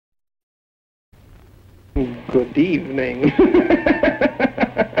Good evening.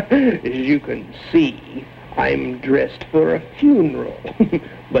 As you can see, I'm dressed for a funeral,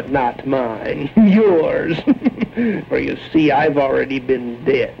 but not mine, yours. For you see, I've already been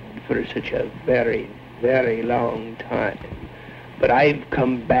dead for such a very, very long time. But I've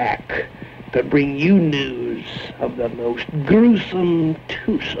come back to bring you news of the most gruesome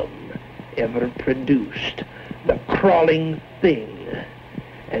twosome ever produced, the crawling thing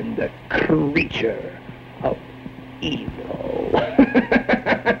and the creature of evil.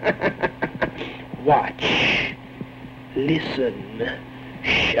 Watch, listen,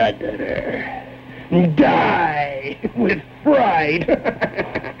 shudder, die with fright.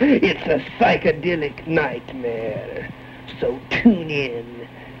 It's a psychedelic nightmare. So tune in,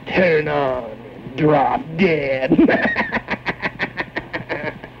 turn on, and drop dead.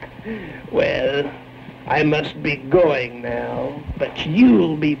 Well, I must be going now, but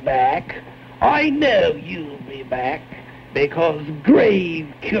you'll be back. I know you'll be back, because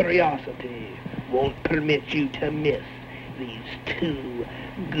grave curiosity won't permit you to miss these two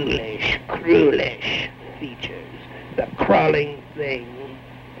ghoulish, cruelish features, the crawling thing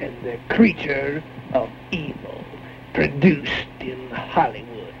and the creature of evil, produced in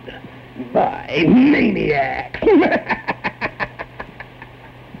Hollywood by maniacs.